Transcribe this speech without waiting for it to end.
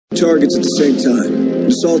targets at the same time.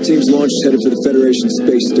 Assault teams launched headed for the Federation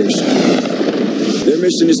space station. Their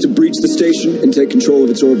mission is to breach the station and take control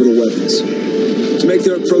of its orbital weapons. To make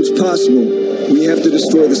their approach possible, we have to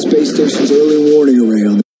destroy the space station's early warning array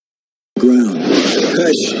on the ground.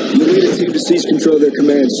 Hesh, you lead a team to seize control of their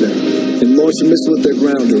command center and launch a missile at their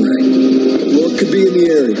ground array. Lord could be in the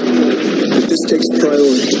area, but this takes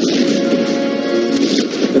priority.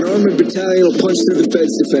 An armored battalion will punch through the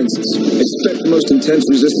Fed's defenses. Expect the most intense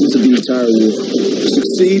resistance of the entire war.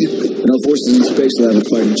 Succeed, and our forces in space will have a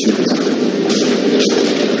fighting chance.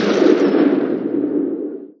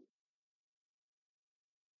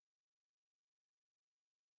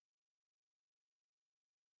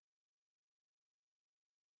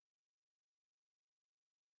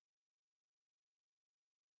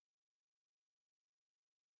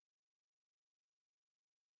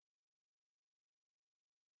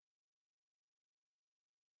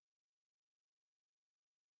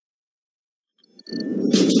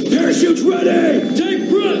 Parachutes ready! Tank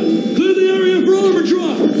front! Clear the area for armor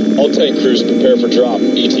drop! All tank crews prepare for drop.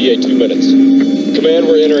 ETA 2 minutes. Command,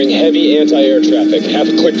 we're entering heavy anti-air traffic. Half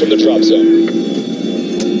a click from the drop zone.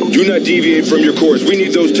 Do not deviate from your course. We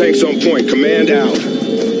need those tanks on point. Command out.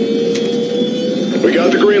 We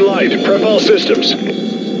got the green light. Prep all systems.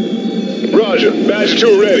 Roger. Badge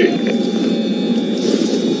 2 ready.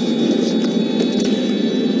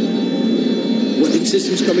 Weapon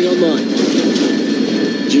systems coming online.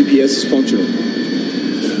 GPS is functional.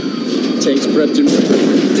 Tanks prepped and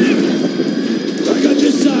I got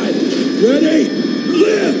this side. Ready?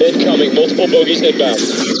 Lift! Incoming. Multiple bogies inbound.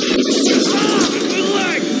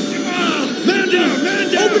 Leg! Man down! Man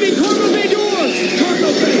down! opening cargo bay doors!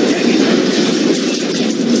 Cargo bay, take it!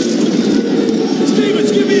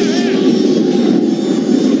 Stevens, give me a hand!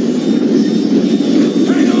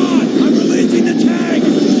 Hang on! I'm releasing the tank!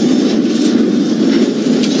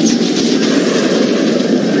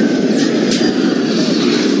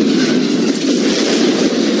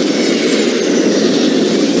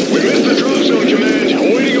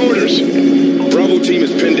 Bravo team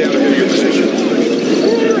is pinned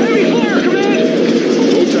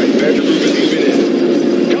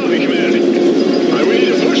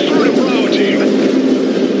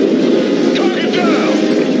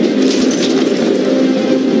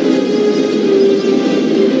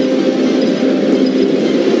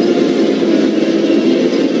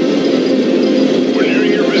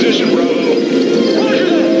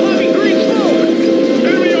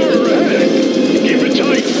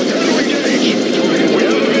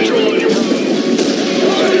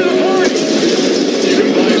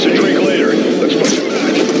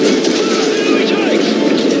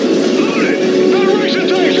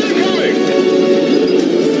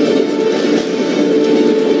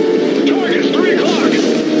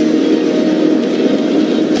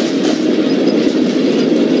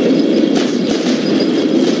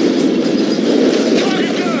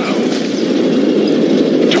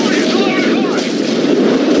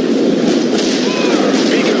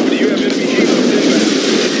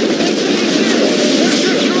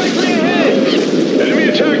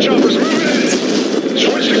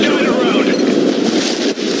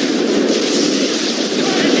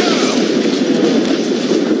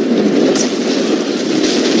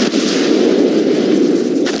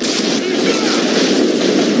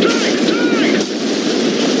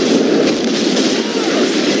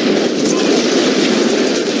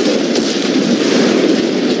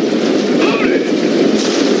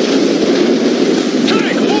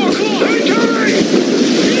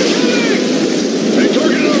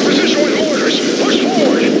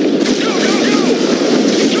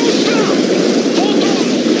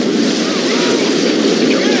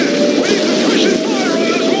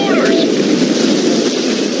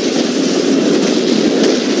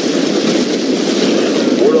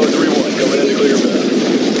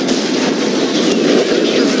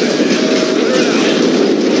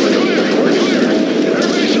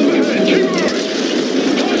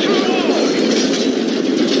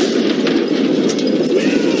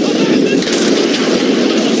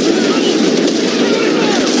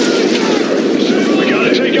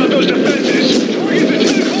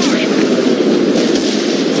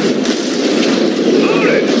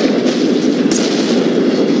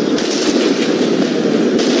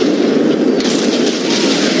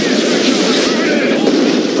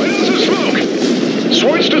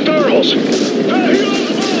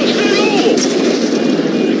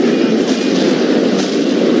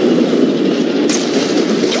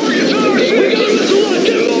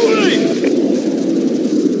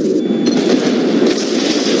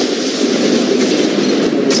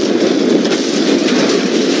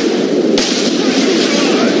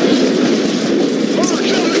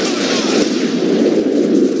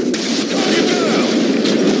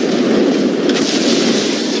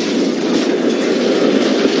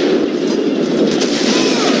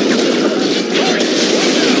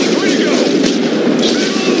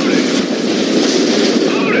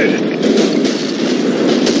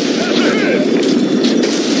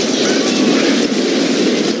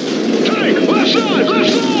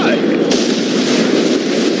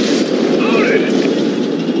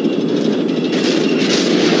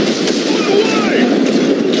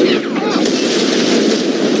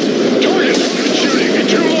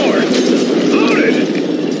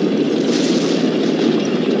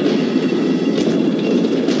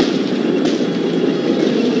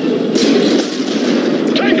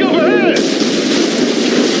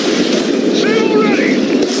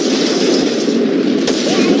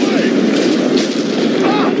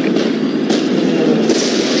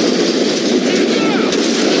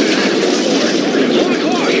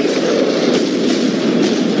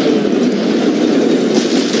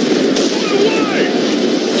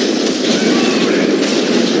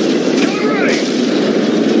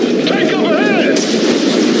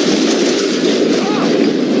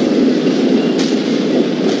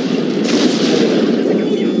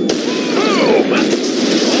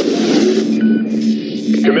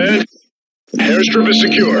Strip is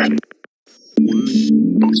secure.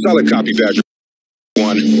 Solid copy, Badger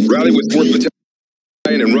 1. Rally with 4th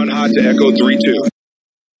Battalion and run hot to Echo 3-2.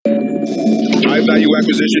 High-value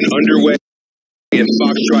acquisition underway in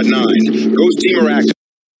Foxtrot 9. Ghost team are active.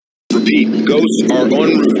 Repeat, ghosts are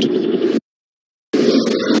en route.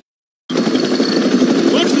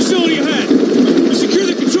 Launch facility ahead. We secure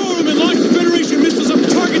the control room and launch the Federation missiles up the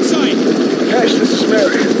target site. Cash, this is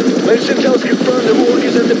Merrick. Latest intel's confirmed that Org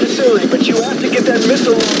is at the facility, but you have to get that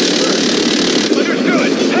missile launched first.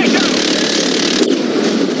 Understood. Take down.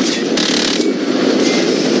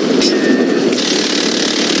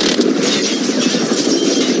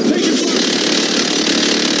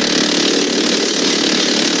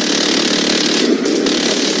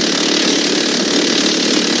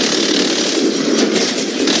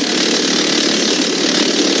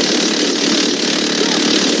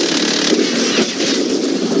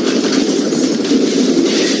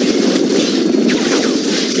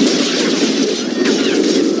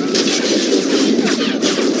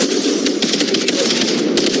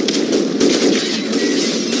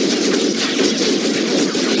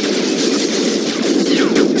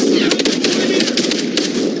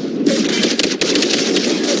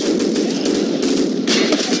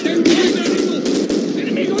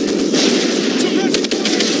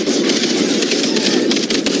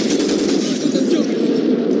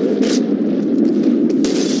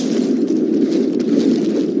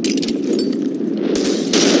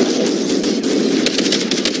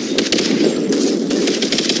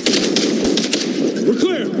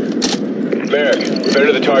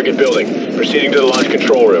 Target building. Proceeding to the launch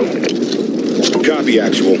control room. Copy,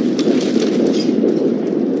 actual.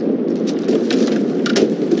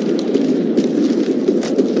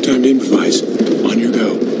 Time to improvise. On your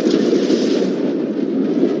go.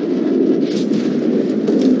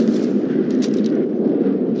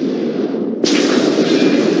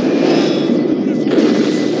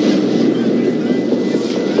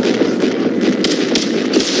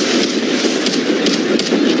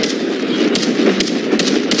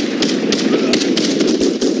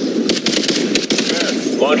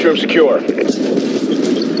 Launch room secure.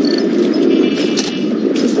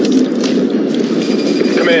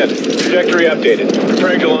 Command, trajectory updated.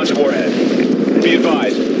 Preparing to launch warhead. Be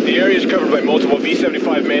advised, the area is covered by multiple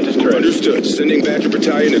B-75 Mantis turrets. Understood. Sending Badger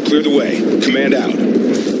Battalion to clear the way. Command out.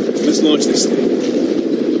 Let's launch this thing.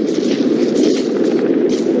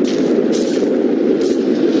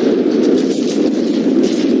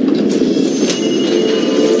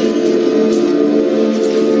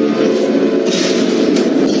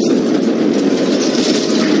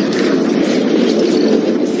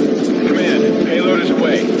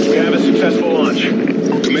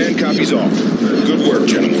 Copies all. Good work,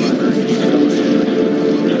 gentlemen.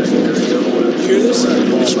 Hear this?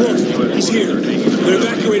 It's Rourke. He's here. They're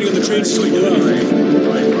evacuating on the train system below.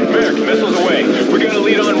 Merrick, missiles away. We got a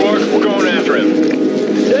lead on Rourke. We're going after him.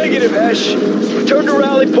 Negative, Hesh. Return to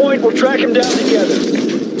rally point. We'll track him down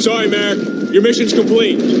together. Sorry, Merrick. Your mission's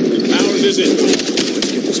complete. Ours isn't.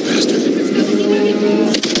 Let's get this bastard.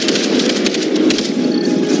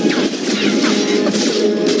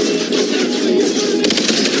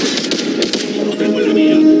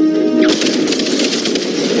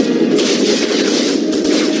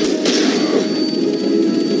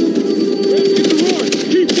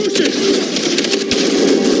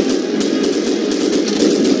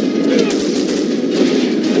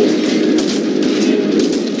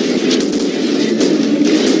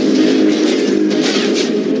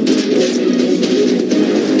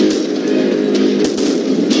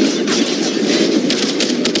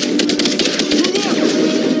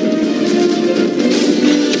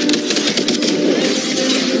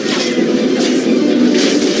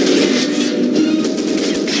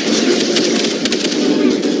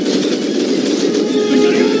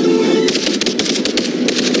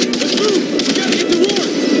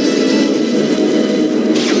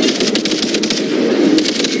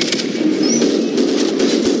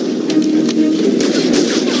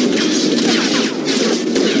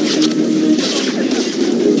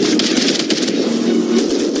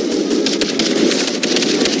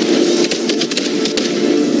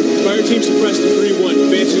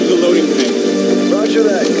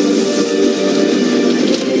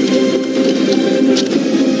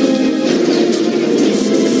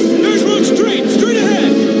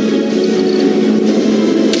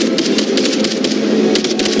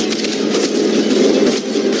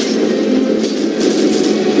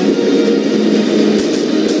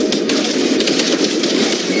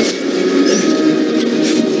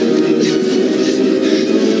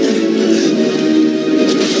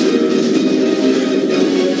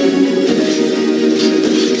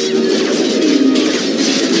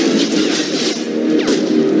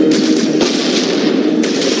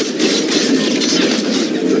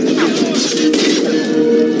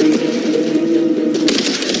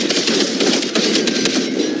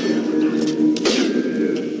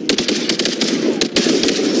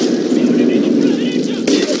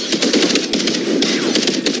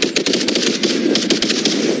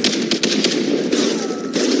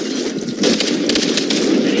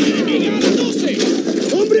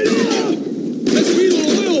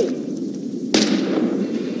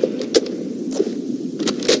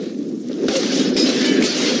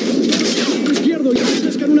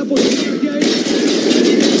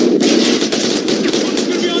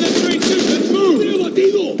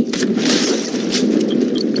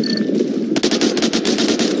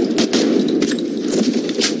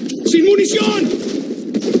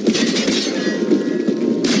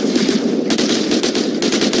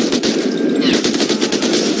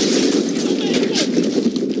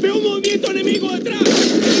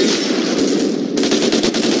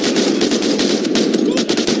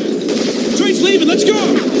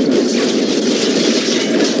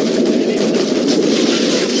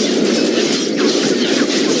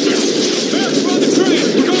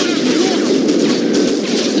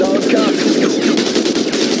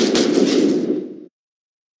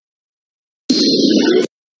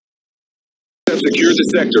 secured the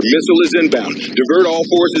sector. Missile is inbound. Divert all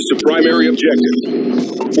forces to primary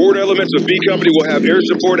objective. Forward elements of B Company will have air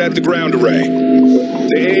support at the ground array.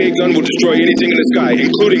 The AA gun will destroy anything in the sky,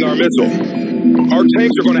 including our missile. Our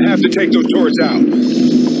tanks are going to have to take those turrets out.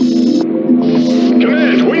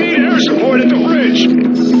 Command, we need air support at the bridge.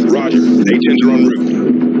 Roger. A-10s are en route.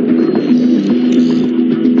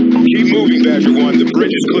 Keep moving, Badger 1. The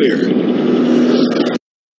bridge is clear.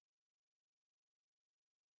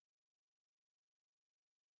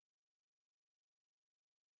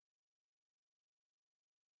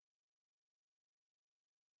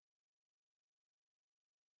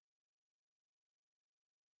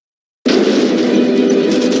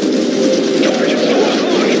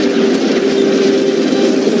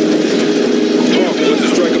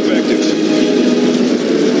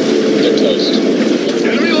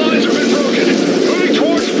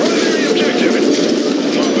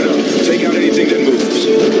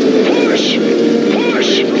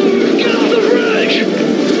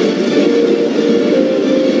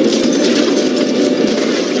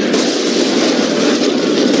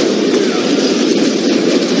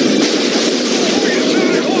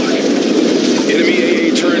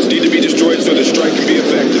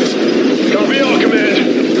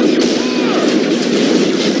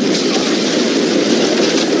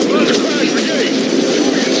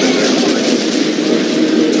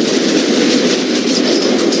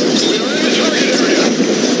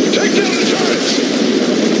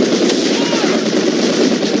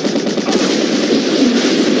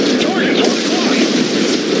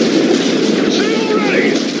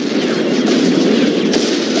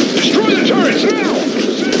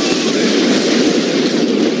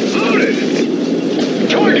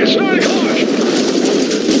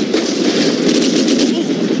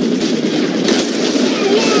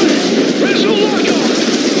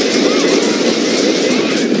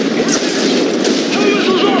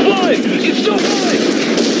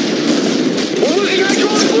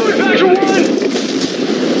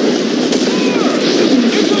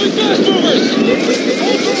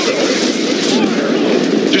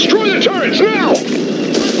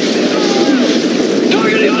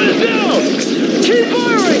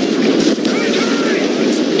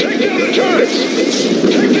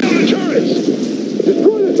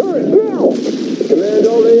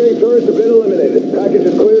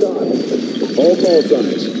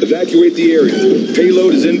 Evacuate the area.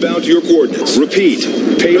 Payload is inbound to your coordinates. Repeat,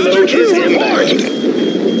 payload is inbound.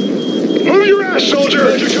 Move your ass, soldier!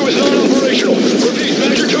 Badger 2 is not operational. Repeat,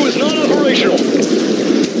 Badger 2 is not operational.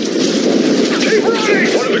 Keep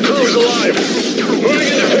running! One of the crew is alive. Moving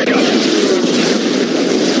into pickup.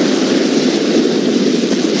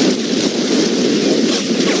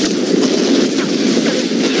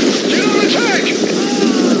 Get on the tank!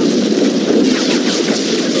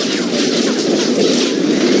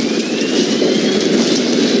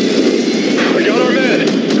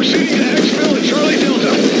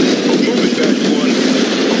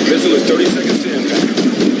 Missile is 30 seconds to impact.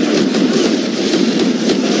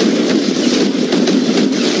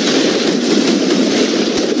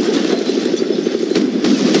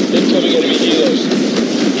 Incoming enemy helos.